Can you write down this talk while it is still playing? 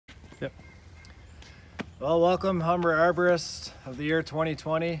Well, welcome Humber Arborist of the year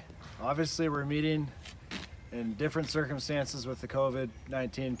 2020. Obviously, we're meeting in different circumstances with the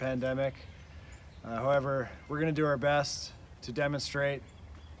COVID-19 pandemic. However, we're going to do our best to demonstrate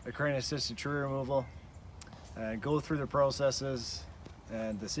a crane-assisted tree removal and go through the processes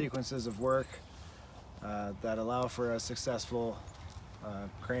and the sequences of work that allow for a successful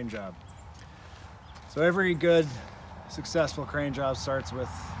crane job. So every good, successful crane job starts with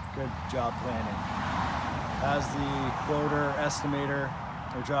good job planning. As the quoter, estimator,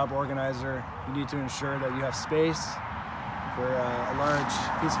 or job organizer, you need to ensure that you have space for a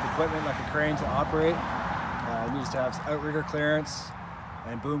large piece of equipment like a crane to operate. It needs to have outrigger clearance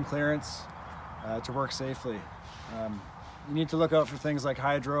and boom clearance to work safely. You need to look out for things like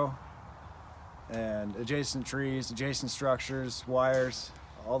hydro and adjacent trees, adjacent structures, wires,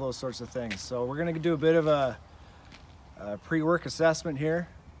 all those sorts of things. So we're going to do a bit of a pre-work assessment here.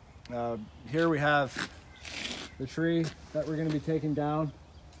 Here we have the tree that we're going to be taking down.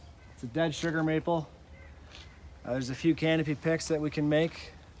 It's a dead sugar maple. There's a few canopy picks that we can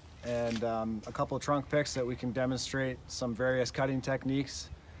make and a couple of trunk picks that we can demonstrate some various cutting techniques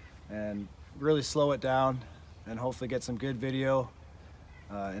and really slow it down and hopefully get some good video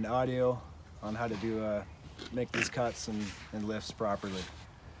and audio on how to make these cuts and lifts properly.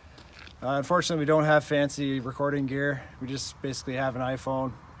 Unfortunately, we don't have fancy recording gear. We just basically have an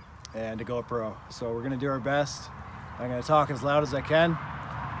iPhone and a GoPro. So we're going to do our best. I'm going to talk as loud as I can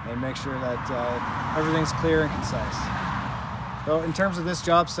and make sure that everything's clear and concise. So in terms of this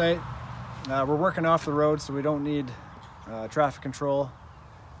job site, we're working off the road, so we don't need traffic control.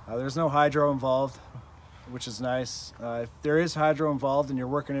 There's no hydro involved, which is nice. If there is hydro involved and you're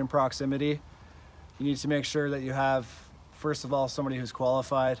working in proximity, you need to make sure that you have, first of all, somebody who's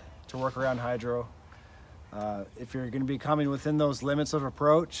qualified to work around hydro. If you're going to be coming within those limits of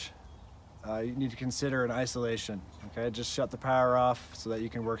approach, you need to consider an isolation. Okay, just shut the power off so that you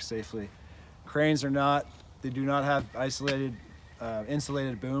can work safely. Cranes do not have isolated,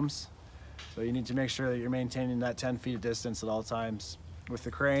 insulated booms, so you need to make sure that you're maintaining that 10 feet of distance at all times with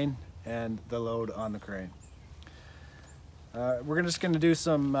the crane and the load on the crane. We're just going to do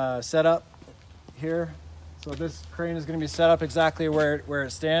some setup here. So this crane is going to be set up exactly where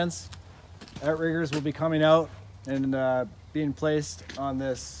it stands. Outriggers will be coming out and being placed on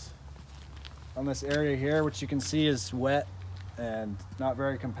this area here, which you can see is wet and not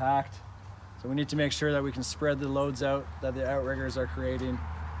very compact. So we need to make sure that we can spread the loads out that the outriggers are creating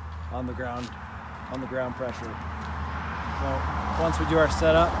on the ground pressure. So once we do our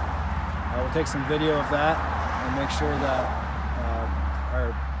setup, we'll take some video of that and make sure that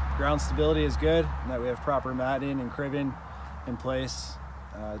our ground stability is good and that we have proper matting and cribbing in place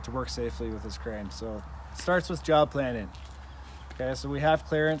to work safely with this crane. So it starts with job planning. Okay, so we have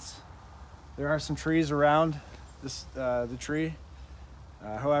clearance. There are some trees around the tree.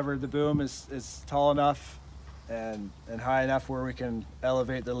 However, the boom is tall enough and high enough where we can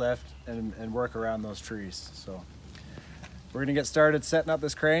elevate the lift and work around those trees. So we're gonna get started setting up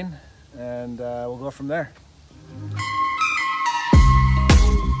this crane and we'll go from there.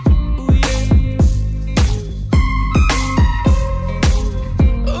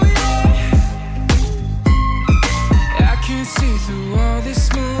 See through all this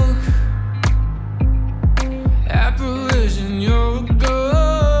smoke, apparition, you're a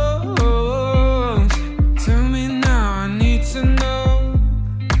ghost. Tell me now, I need to know.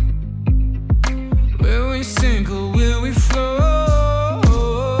 Will we sink or will we float?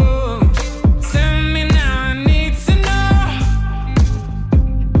 Tell me now, I need to know.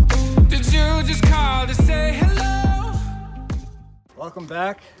 Did you just call to say hello? Welcome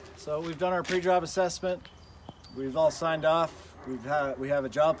back. So we've done our pre-job assessment. We've all signed off. We have a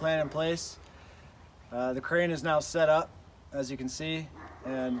job plan in place. The crane is now set up, as you can see,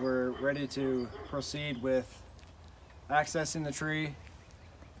 and we're ready to proceed with accessing the tree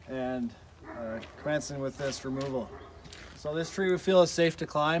and commencing with this removal. So this tree we feel is safe to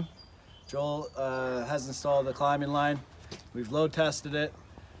climb. Joel has installed a climbing line. We've load tested it,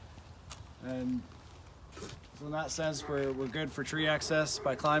 and so in that sense, we're good for tree access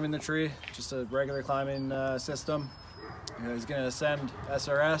by climbing the tree, just a regular climbing system. He's going to ascend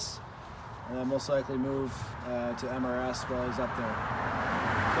SRS and then most likely move to MRS while he's up there.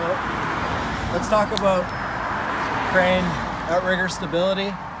 So let's talk about crane outrigger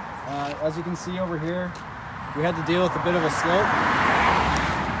stability. As you can see over here, we had to deal with a bit of a slope.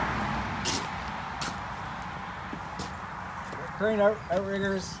 Crane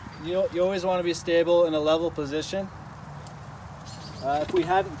outriggers, you always want to be stable in a level position. If we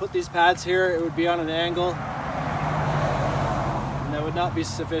hadn't put these pads here, it would be on an angle, and that would not be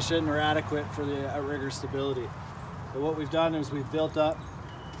sufficient or adequate for the outrigger stability. So what we've done is we've built up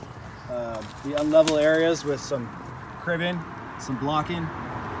the unlevel areas with some cribbing, some blocking.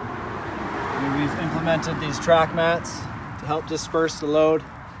 And we've implemented these track mats to help disperse the load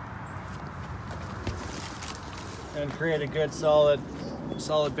and create a good solid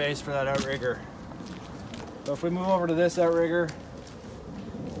base for that outrigger. So if we move over to this outrigger,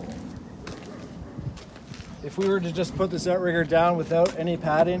 if we were to just put this outrigger down without any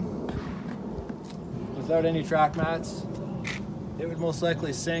padding, without any track mats, it would most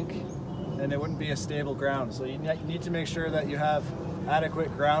likely sink and it wouldn't be a stable ground. So you need to make sure that you have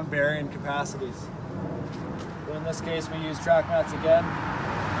adequate ground bearing capacities. So in this case we use track mats again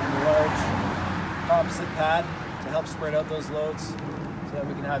and a large composite pad to help spread out those loads so that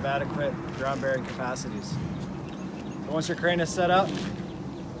we can have adequate ground bearing capacities. So once your crane is set up,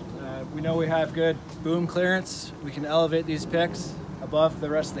 we know we have good boom clearance. We can elevate these picks above the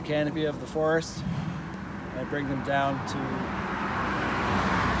rest of the canopy of the forest and bring them down to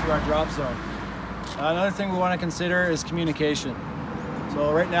our drop zone. Another thing we want to consider is communication.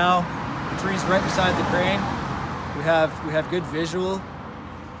 So right now, the tree's right beside the crane. We have good visual.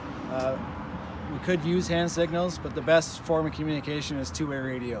 We could use hand signals, but the best form of communication is two-way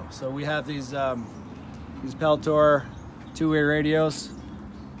radio. So we have these Peltor two-way radios.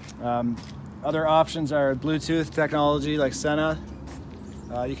 Other options are Bluetooth technology like Senna.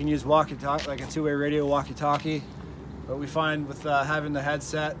 You can use walkie-talkie, like a two-way radio walkie-talkie. But we find with having the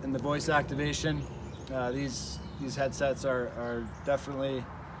headset and the voice activation, these headsets are definitely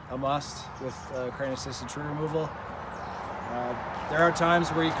a must with crane-assisted tree removal. There are times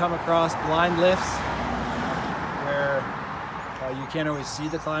where you come across blind lifts where you can't always see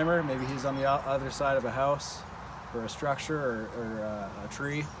the climber. Maybe he's on the other side of a house or a structure or a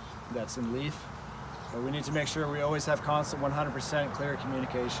tree that's in leaf. But we need to make sure we always have constant 100% clear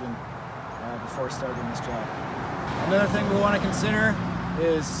communication before starting this job. Another thing we want to consider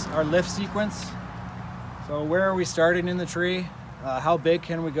is our lift sequence. So where are we starting in the tree? How big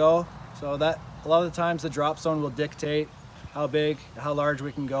can we go? So that a lot of the times the drop zone will dictate how big, how large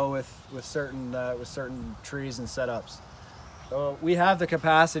we can go with certain trees and setups. So we have the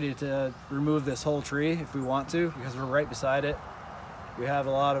capacity to remove this whole tree if we want to, because we're right beside it. We have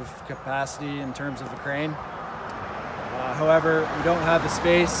a lot of capacity in terms of the crane. However, we don't have the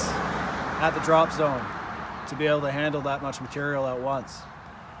space at the drop zone to be able to handle that much material at once.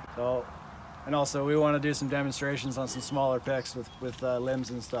 So, and also we want to do some demonstrations on some smaller picks with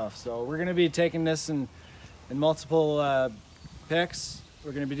limbs and stuff. So we're going to be taking this in multiple picks.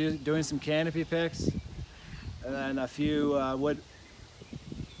 We're going to be doing some canopy picks, and then a few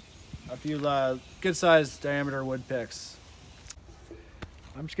good-sized diameter wood picks.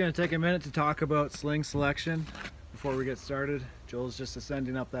 I'm just going to take a minute to talk about sling selection before we get started. Joel's just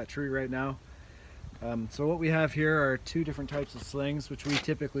ascending up that tree right now. So what we have here are two different types of slings which we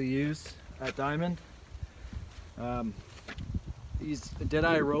typically use at Diamond. These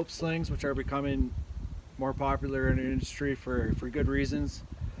dead-eye rope slings, which are becoming more popular in the industry for good reasons.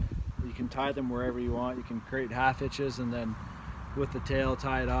 You can tie them wherever you want. You can create half hitches and then with the tail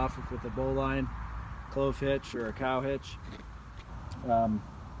tie it off with a bowline, clove hitch, or a cow hitch.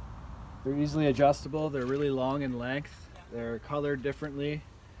 They're easily adjustable. They're really long in length. They're colored differently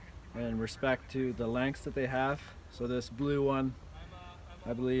in respect to the lengths that they have. So this blue one,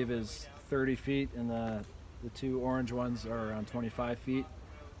 I believe, is 30 feet, and the two orange ones are around 25 feet.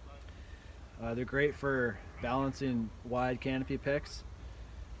 They're great for balancing wide canopy picks.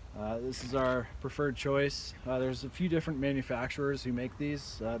 This is our preferred choice. There's a few different manufacturers who make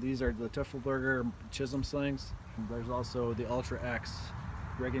these. These are the Teufelberger Chisholm slings. There's also the Ultra X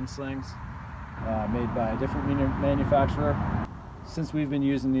rigging slings made by a different manufacturer. Since we've been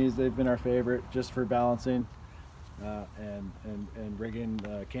using these, they've been our favorite just for balancing and rigging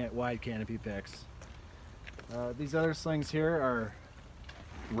wide canopy picks. These other slings here are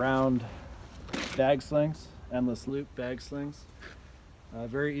round bag slings, endless loop bag slings.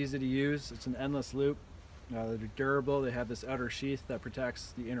 Very easy to use. It's an endless loop. They're durable. They have this outer sheath that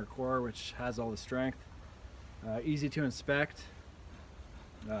protects the inner core, which has all the strength. Easy to inspect.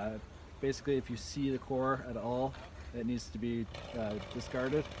 Basically, if you see the core at all, it needs to be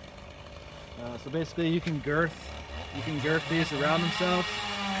discarded. So basically, you can girth these around themselves,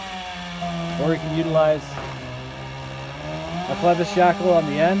 or you can utilize a clevis shackle on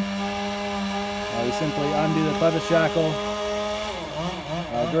the end. You simply undo the clevis shackle,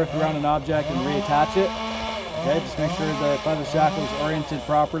 girth around an object, and reattach it. Okay, just make sure the clevis shackle is oriented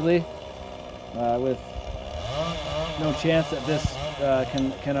properly, with no chance that this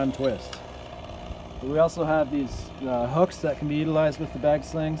can untwist. But we also have these hooks that can be utilized with the bag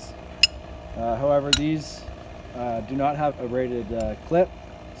slings. However, these do not have a rated clip,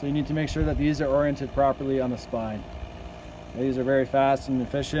 so you need to make sure that these are oriented properly on the spine. Now, these are very fast and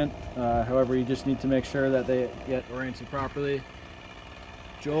efficient, however you just need to make sure that they get oriented properly.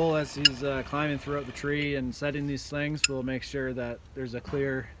 Joel, as he's climbing throughout the tree and setting these slings, will make sure that there's a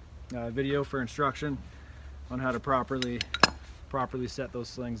clear video for instruction on how to properly set those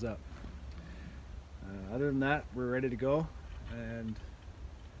slings up. Other than that, we're ready to go, and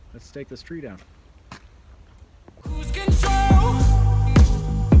let's take this tree down. Who's control?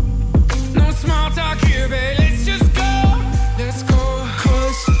 No small talk here, babe. Let's just go. Let's go.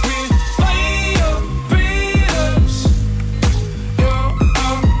 'Cause we're fire breathers. You're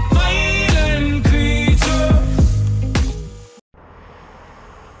a violent creature.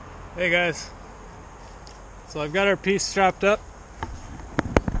 Hey guys, so I've got our piece strapped up.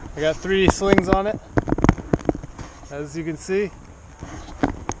 I got 3 slings on it, as you can see.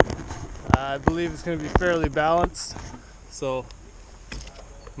 I believe it's going to be fairly balanced. So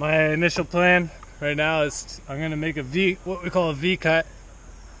my initial plan right now is I'm going to make a V, what we call a V cut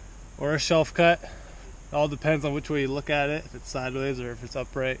or a shelf cut. It all depends on which way you look at it, if it's sideways or if it's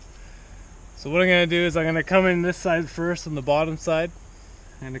upright. So what I'm going to do is I'm going to come in this side first, on the bottom side.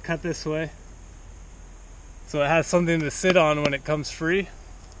 I'm going to cut this way so it has something to sit on when it comes free.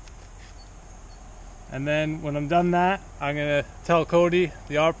 And then when I'm done that, I'm going to tell Cody,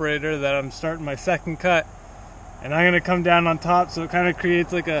 the operator, that I'm starting my second cut. And I'm going to come down on top so it kind of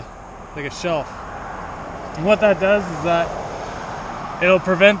creates like a shelf. And what that does is that it'll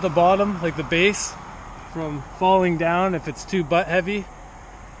prevent the bottom, like the base, from falling down if it's too butt heavy.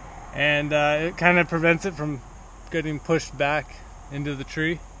 And it kind of prevents it from getting pushed back into the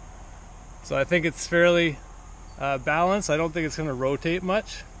tree. So I think it's fairly balanced. I don't think it's going to rotate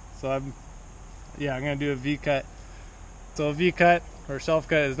much. So I'm going to do a V cut. So a V cut or shelf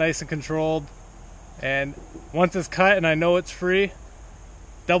cut is nice and controlled. And once it's cut and I know it's free,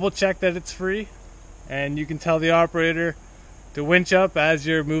 double check that it's free. And you can tell the operator to winch up as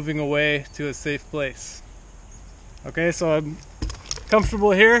you're moving away to a safe place. Okay, so I'm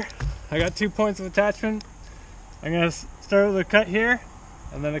comfortable here. I got 2 points of attachment. I'm going to start with a cut here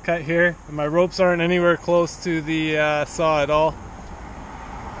and then a cut here. And my ropes aren't anywhere close to the saw at all.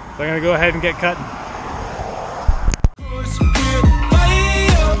 So I'm going to go ahead and get cutting.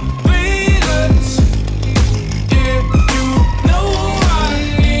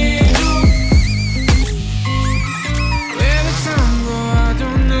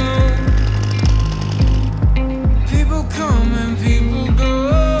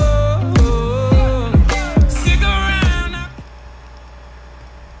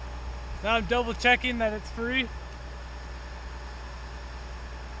 Now I'm double checking that it's free.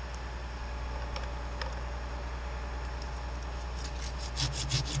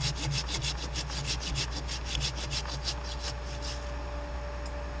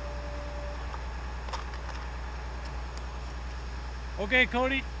 Okay,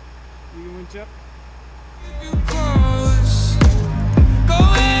 Cody, you can winch up.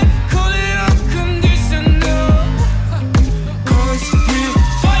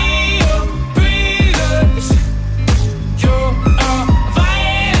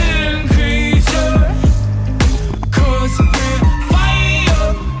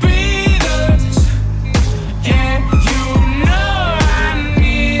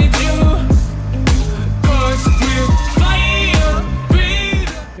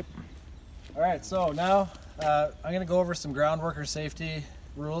 So now I'm going to go over some ground worker safety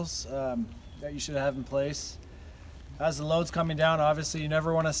rules that you should have in place. As the load's coming down, obviously you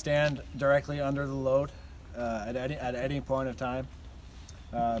never want to stand directly under the load at any point of time.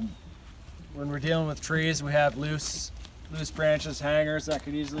 When we're dealing with trees, we have loose branches, hangers that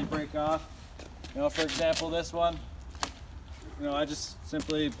could easily break off. You know, for example, this one, you know, I just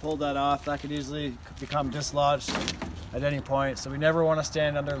simply pulled that off. That could easily become dislodged at any point, so we never want to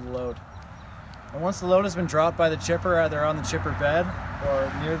stand under the load. And once the load has been dropped by the chipper, either on the chipper bed or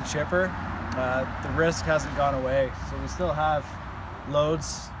near the chipper, the risk hasn't gone away. So we still have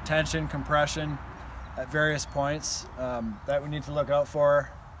loads, tension, compression at various points that we need to look out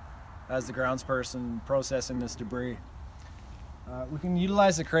for as the groundsperson processing this debris. We can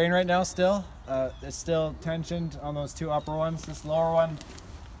utilize the crane right now still. It's still tensioned on those 2 upper ones. This lower one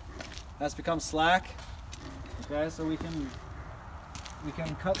has become slack. Okay, so we can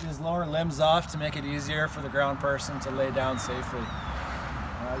cut these lower limbs off to make it easier for the ground person to lay down safely.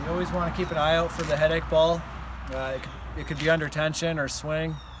 You always want to keep an eye out for the headache ball. It could be under tension or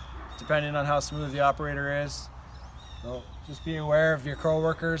swing, depending on how smooth the operator is. So just be aware of your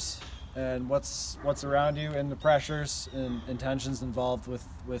co-workers and what's around you and the pressures and tensions involved with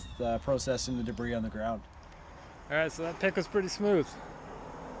processing the debris on the ground. All right, so that pick was pretty smooth.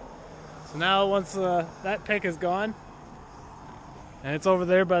 So now once that pick is gone and it's over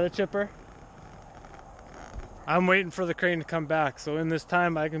there by the chipper, I'm waiting for the crane to come back. So in this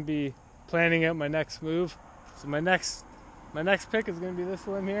time I can be planning out my next move. So my next pick is going to be this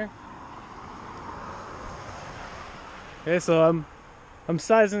limb here. Okay, so I'm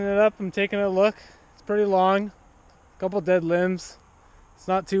sizing it up, I'm taking a look. It's pretty long, a couple dead limbs. It's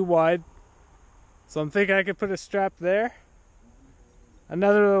not too wide. So I'm thinking I could put a strap there,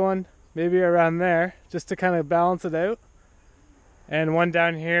 another one maybe around there, just to kind of balance it out, and one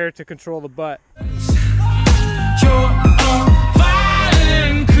down here to control the butt.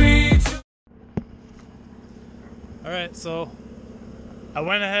 Alright, so I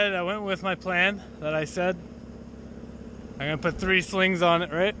went with my plan that I said. I'm gonna put 3 slings on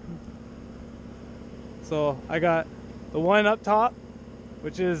it, right? So I got the one up top,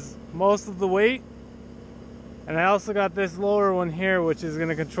 which is most of the weight, and I also got this lower one here, which is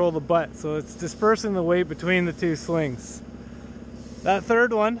gonna control the butt. So it's dispersing the weight between the 2 slings. That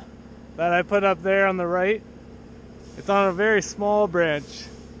third one that I put up there on the right, it's on a very small branch.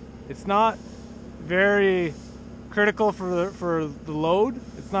 It's not very critical for the load.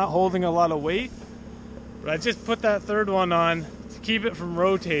 It's not holding a lot of weight. But I just put that third one on to keep it from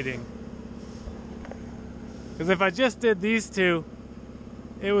rotating. Because if I just did these 2,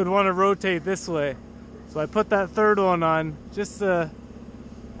 it would want to rotate this way. So I put that third one on just to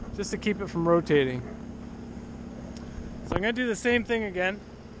keep it from rotating. So I'm going to do the same thing again.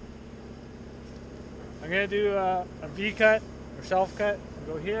 I'm going to do a V-cut or shelf cut.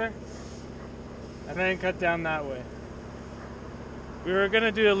 Go here and then cut down that way. We were going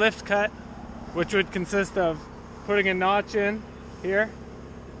to do a lift cut, which would consist of putting a notch in here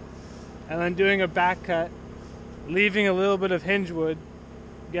and then doing a back cut, leaving a little bit of hinge wood,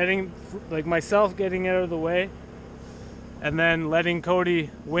 getting like myself getting out of the way, and then letting Cody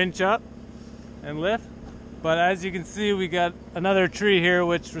winch up and lift. But as you can see, we got another tree here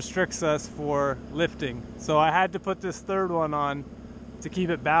which restricts us for lifting. So I had to put this third one on to keep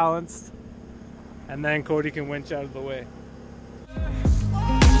it balanced, and then Cody can winch out of the way.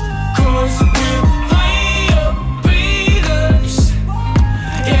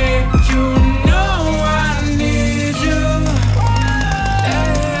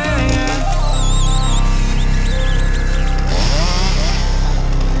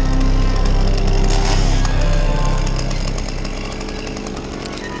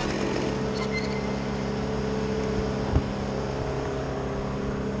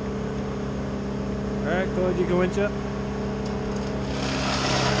 Alright, Cody, you can winch up.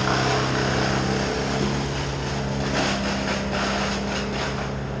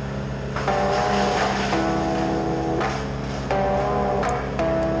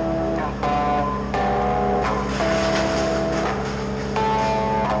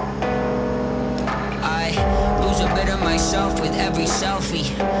 Myself with every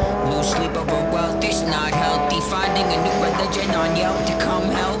selfie. Lose sleep over wealth, it's not healthy. Finding a new religion on Yelp to come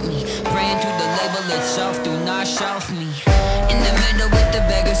help me. Praying to the label itself, do not shelf me. In the middle with the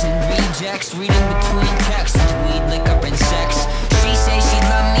beggars and rejects, reading between texts, weed, liquor, and sex. She says she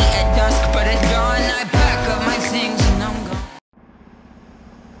loved me at dusk, but at dawn I pack up my things and I'm gone.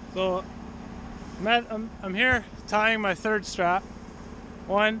 So I'm here tying my third strap.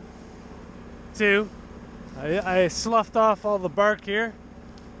 1, 2. I sloughed off all the bark here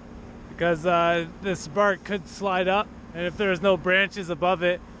because this bark could slide up, and if there's no branches above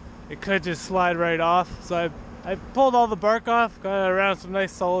it, it could just slide right off. So I pulled all the bark off, got it around some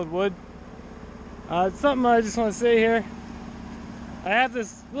nice solid wood. Something I just want to say here. I have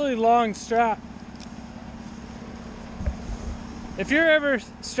this really long strap. If you're ever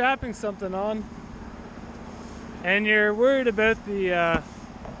strapping something on and you're worried about the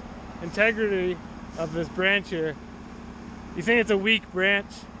integrity of this branch here, you think it's a weak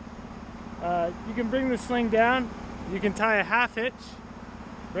branch, you can bring the sling down, you can tie a half hitch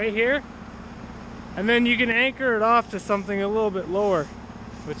right here, and then you can anchor it off to something a little bit lower,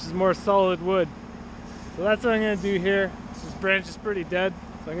 which is more solid wood. So that's what I'm going to do here. This branch is pretty dead,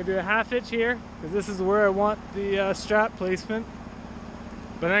 so I'm going to do a half hitch here because this is where I want the strap placement,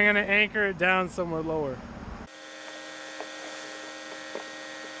 but I'm going to anchor it down somewhere lower.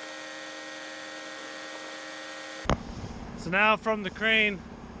 So now from the crane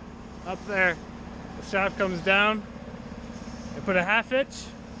up there, the strap comes down. I put a half hitch,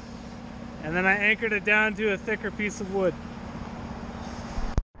 and then I anchored it down to a thicker piece of wood.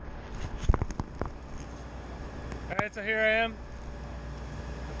 Alright, so here I am.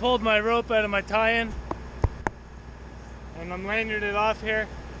 I pulled my rope out of my tie-in and I'm lanyarded it off here.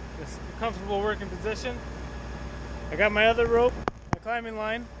 This comfortable working position. I got my other rope, my climbing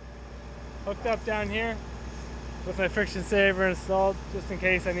line, hooked up down here with my friction saver installed just in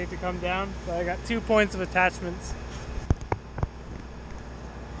case I need to come down. So I got 2 points of attachments.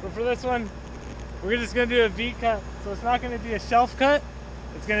 So for this one, we're just going to do a V cut. So it's not going to be a shelf cut,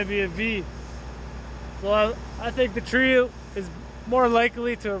 it's going to be a V. So I think the tree is more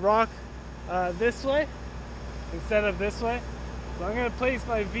likely to rock this way instead of this way. So I'm going to place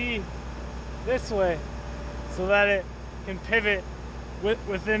my V this way so that it can pivot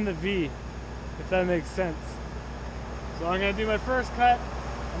within the V, if that makes sense. So I'm going to do my first cut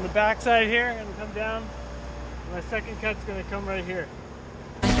on the back side here and come down. And my second cut's going to come right here.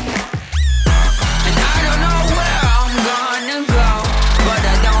 And I don't know where I'm gonna go, but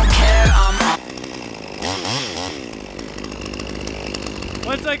I don't care,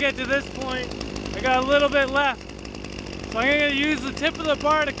 Once I get to this point, I got a little bit left. So I'm going to use the tip of the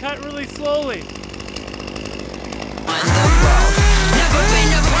bar to cut really slowly. on the road. Never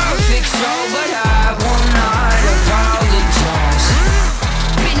been a perfect soul, but I will not apologize.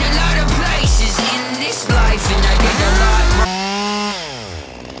 Been a lot of places in this life, and I did a lot wrong.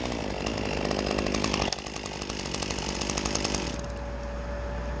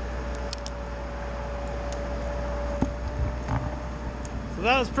 So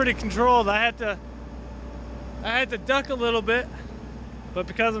that was pretty controlled. I had to duck a little bit, but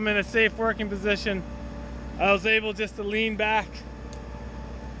because I'm in a safe working position, I was able just to lean back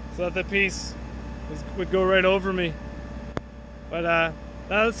so that the piece would go right over me. But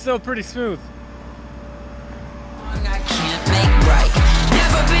that was still pretty smooth. I can't make right.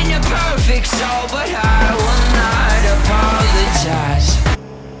 Never been a perfect soul, but I will not apologize.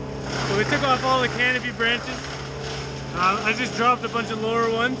 So we took off all the canopy branches. I just dropped a bunch of lower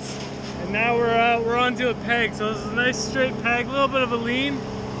ones, and now we're onto a peg. So this is a nice straight peg, a little bit of a lean,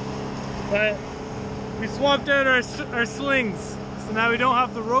 but we swapped out our slings. So now we don't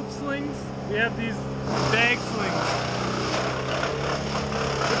have the rope slings, we have these bag slings.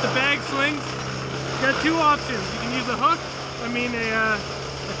 With the bag slings, you got two options. You can use a hook, a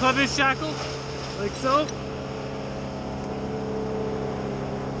clevis shackle, like so.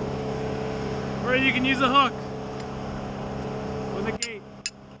 Or you can use a hook with a gate.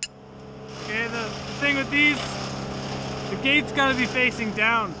 Okay, the thing with these, the gate's gotta be facing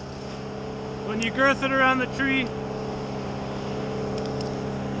down. When you girth it around the tree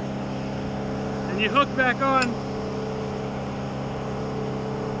and you hook back on,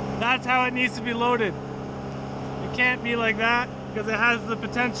 that's how it needs to be loaded. It can't be like that because it has the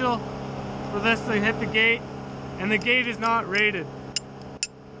potential for this to hit the gate, and the gate is not rated.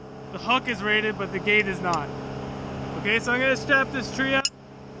 The hook is rated, but the gate is not. Okay, so I'm gonna strap this tree up.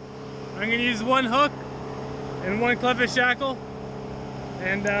 I'm gonna use one hook and one clevis shackle,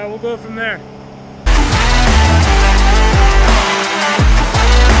 and we'll go from there.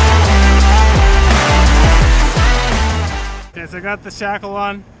 Okay, so I got the shackle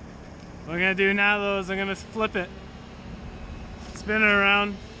on. What I'm gonna do now though is I'm gonna flip it, spin it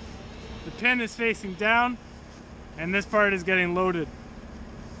around. The pin is facing down, and this part is getting loaded.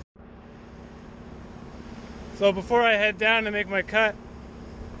 So before I head down to make my cut,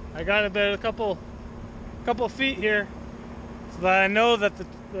 I got about a couple feet here so that I know that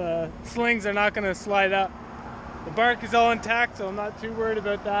the slings are not going to slide up. The bark is all intact, so I'm not too worried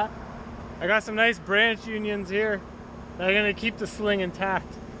about that. I got some nice branch unions here that are going to keep the sling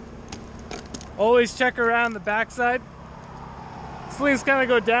intact. Always check around the backside. Slings kind of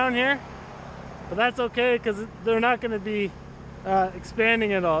go down here, but that's okay because they're not going to be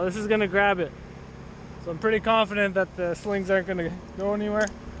expanding at all. This is going to grab it. So I'm pretty confident that the slings aren't going to go anywhere.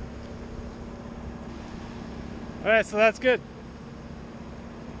 Alright, so that's good.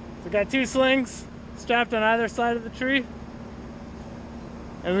 So we got two slings strapped on either side of the tree.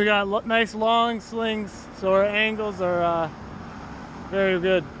 And we got nice long slings, so our angles are very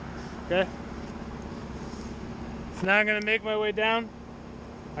good. Okay? So now I'm going to make my way down.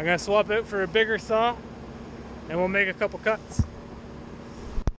 I'm going to swap out for a bigger saw, and we'll make a couple cuts.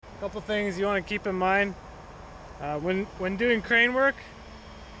 Couple things you want to keep in mind when doing crane work.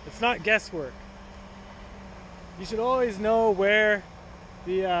 It's not guesswork. You should always know where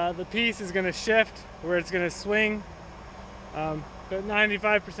the piece is going to shift, where it's going to swing. But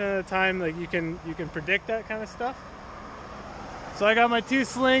 95% of the time, like you can predict that kind of stuff. So I got my two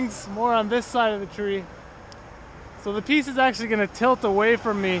slings more on this side of the tree. So the piece is actually going to tilt away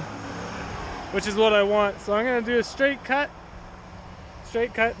from me, which is what I want. So I'm going to do a straight cut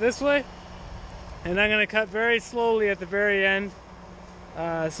this way, and I'm going to cut very slowly at the very end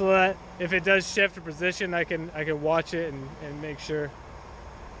so that if it does shift a position, I can watch it and make sure.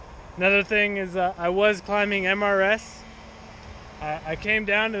 Another thing is I was climbing MRS. I came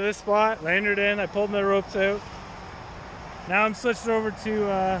down to this spot, landed in, I pulled my ropes out. Now I'm switched over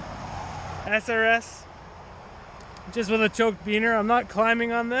to SRS, just with a choked beaner. I'm not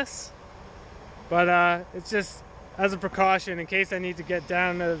climbing on this, but it's just as a precaution in case I need to get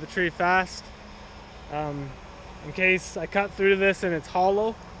down out of the tree fast. In case I cut through this and it's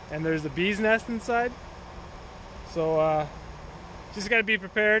hollow and there's a bee's nest inside. So just gotta be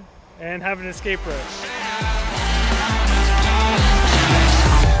prepared and have an escape route.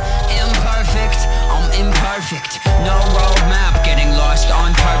 Imperfect, I'm imperfect. No roadmap, getting lost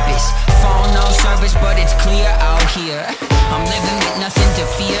on purpose. Phone no service, but it's clear out here. I'm living with nothing to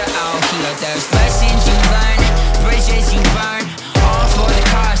fear out here. There's lessons you learn, bridges you burn, all for the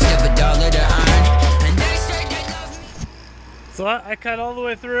cost of $1 to earn. And they say they love me. So I cut all the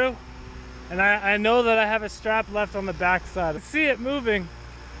way through, and I know that I have a strap left on the back side. I see it moving.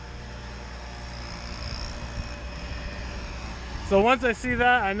 So once I see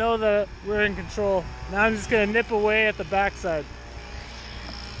that, I know that we're in control. Now I'm just gonna nip away at the backside.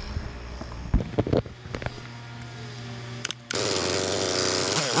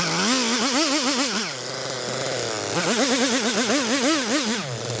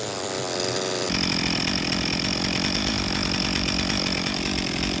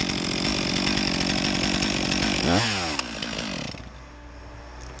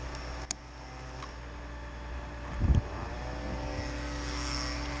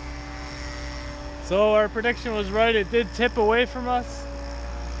 So our prediction was right, it did tip away from us.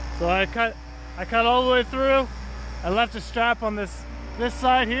 So I cut all the way through. I left a strap on this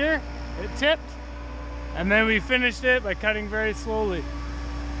side here, it tipped, and then we finished it by cutting very slowly.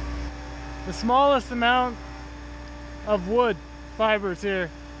 The smallest amount of wood fibers here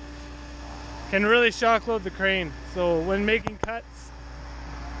can really shock load the crane. So when making cuts,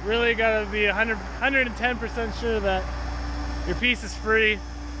 really gotta be 110% sure that your piece is free.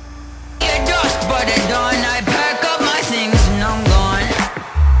 Dusk, but at dawn I pack up my things and I'm gone.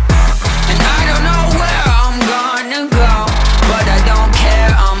 And I don't know where I'm gonna go, but I don't care,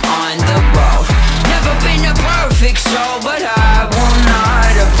 I'm on the road. Never been a perfect soul, but I will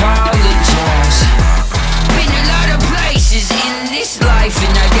not apologize. Been a lot of places in this life,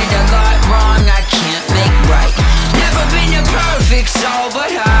 and I did a lot wrong I can't make right. Never been a perfect soul,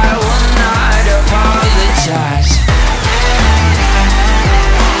 but I will not apologize.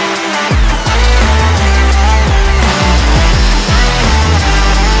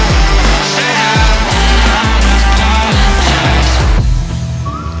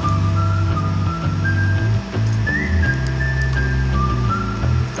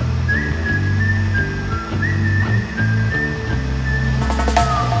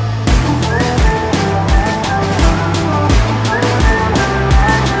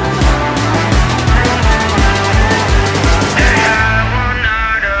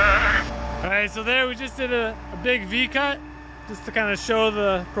 So there we just did a big V cut just to kind of show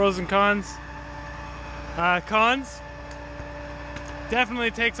the pros and cons. Cons,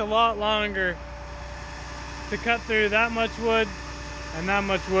 definitely takes a lot longer to cut through that much wood and that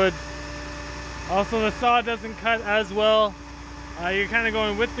much wood. Also the saw doesn't cut as well. You're kind of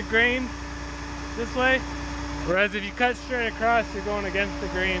going with the grain this way, whereas if you cut straight across you're going against the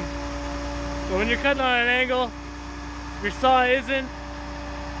grain. So when you're cutting on an angle, your saw isn't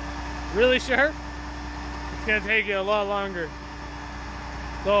really sharp, it's gonna take you a lot longer.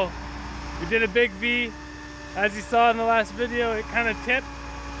 So we did a big V. As you saw in the last video, it kind of tipped,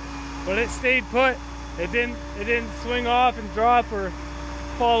 but it stayed put. It didn't swing off and drop or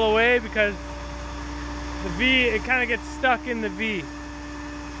fall away because the V, it kind of gets stuck in the V.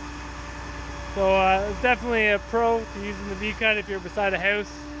 So it's definitely a pro to using the V cut if you're beside a house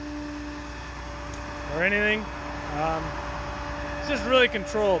or anything. It's just really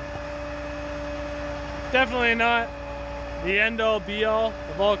controlled. Definitely not the end-all be-all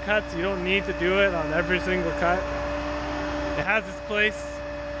of all cuts. You don't need to do it on every single cut. It has its place.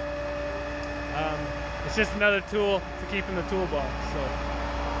 It's just another tool to keep in the toolbox. So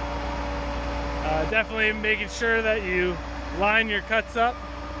definitely making sure that you line your cuts up.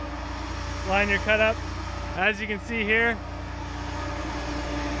 Line your cut up. As you can see here,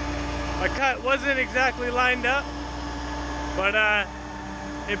 my cut wasn't exactly lined up, but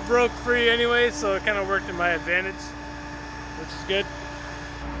it broke free anyway, so it kind of worked in my advantage, which is good.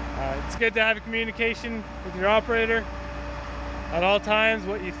 It's good to have a communication with your operator at all times,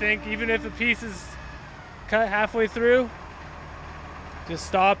 what you think. Even if a piece is cut halfway through, just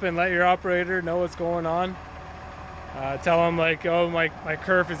stop and let your operator know what's going on. Tell them like, oh, my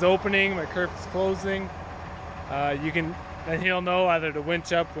kerf is opening, my kerf is closing. Then he'll know either to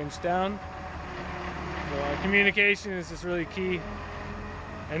winch up, winch down. So communication is just really key.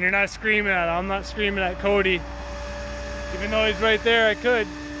 And you're not screaming at him. I'm not screaming at Cody. Even though he's right there, I could.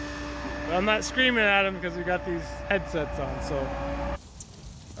 But I'm not screaming at him because we got these headsets on, so.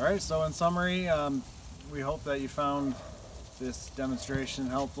 All right, so in summary, we hope that you found this demonstration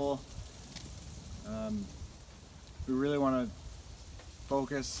helpful. We really want to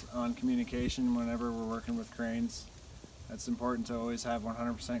focus on communication whenever we're working with cranes. It's important to always have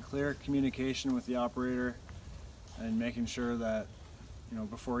 100% clear communication with the operator and making sure that, you know,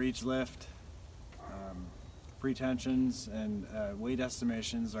 before each lift, pretensions and weight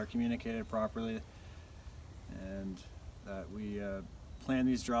estimations are communicated properly, and that we plan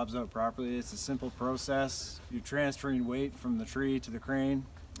these jobs out properly. It's a simple process. You're transferring weight from the tree to the crane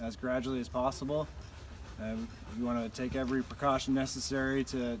as gradually as possible. You want to take every precaution necessary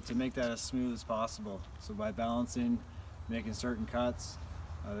to make that as smooth as possible. So by balancing, making certain cuts,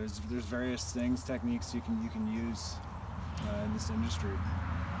 there's various things, techniques you can use in this industry.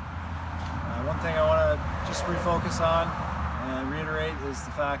 One thing I want to just refocus on and reiterate is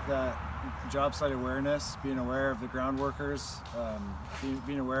the fact that job site awareness, being aware of the ground workers,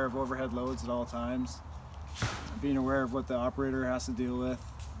 being aware of overhead loads at all times, being aware of what the operator has to deal with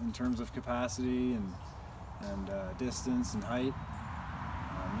in terms of capacity and distance and height.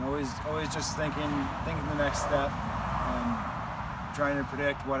 Always just thinking the next step, and trying to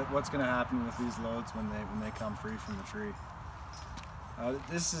predict what's going to happen with these loads when they come free from the tree.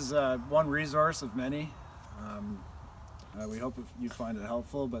 This is one resource of many. We hope you find it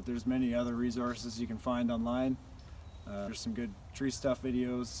helpful, but there's many other resources you can find online. There's some good tree stuff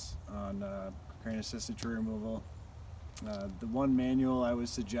videos on crane assisted tree removal. The one manual I would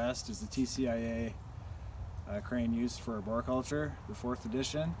suggest is the TCIA crane used for arboriculture, the 4th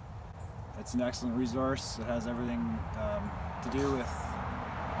edition. It's an excellent resource. It has everything to do with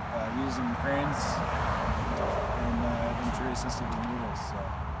using cranes and tree assisted removals. So,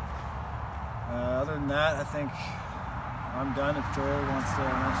 other than that, I think I'm done. If Joel wants to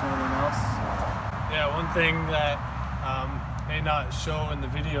mention anything else. Yeah, one thing that may not show in the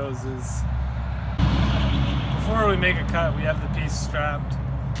videos is before we make a cut, we have the piece strapped.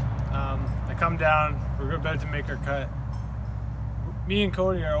 I come down, we're about to make our cut. Me and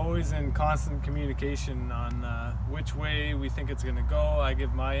Cody are always in constant communication on which way we think it's going to go. I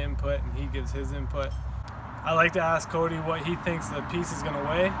give my input and he gives his input. I like to ask Cody what he thinks the piece is going to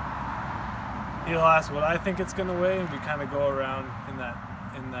weigh. He'll ask what I think it's going to weigh, and we kind of go around in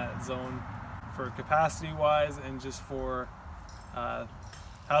that zone for capacity wise and just for how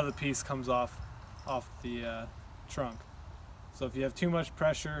the piece comes off the trunk. So if you have too much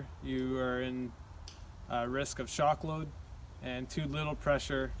pressure, you are in risk of shock load, and too little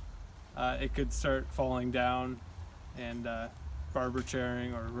pressure, it could start falling down and barber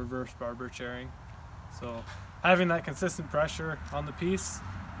chairing or reverse barber chairing. So having that consistent pressure on the piece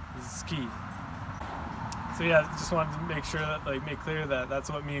is key. So yeah, just wanted to make sure that, make clear that that's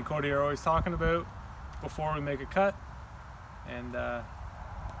what me and Cody are always talking about before we make a cut. And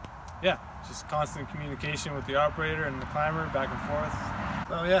yeah, just constant communication with the operator and the climber back and forth.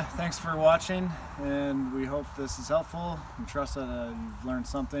 So yeah, thanks for watching, and we hope this is helpful. We trust that you've learned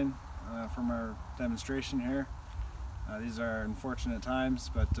something from our demonstration here. These are unfortunate times,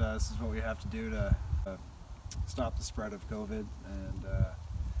 but this is what we have to do to stop the spread of COVID. And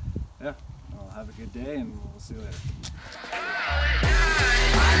yeah, well, have a good day, and we'll see you later. I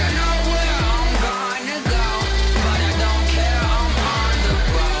don't know where I'm gonna go.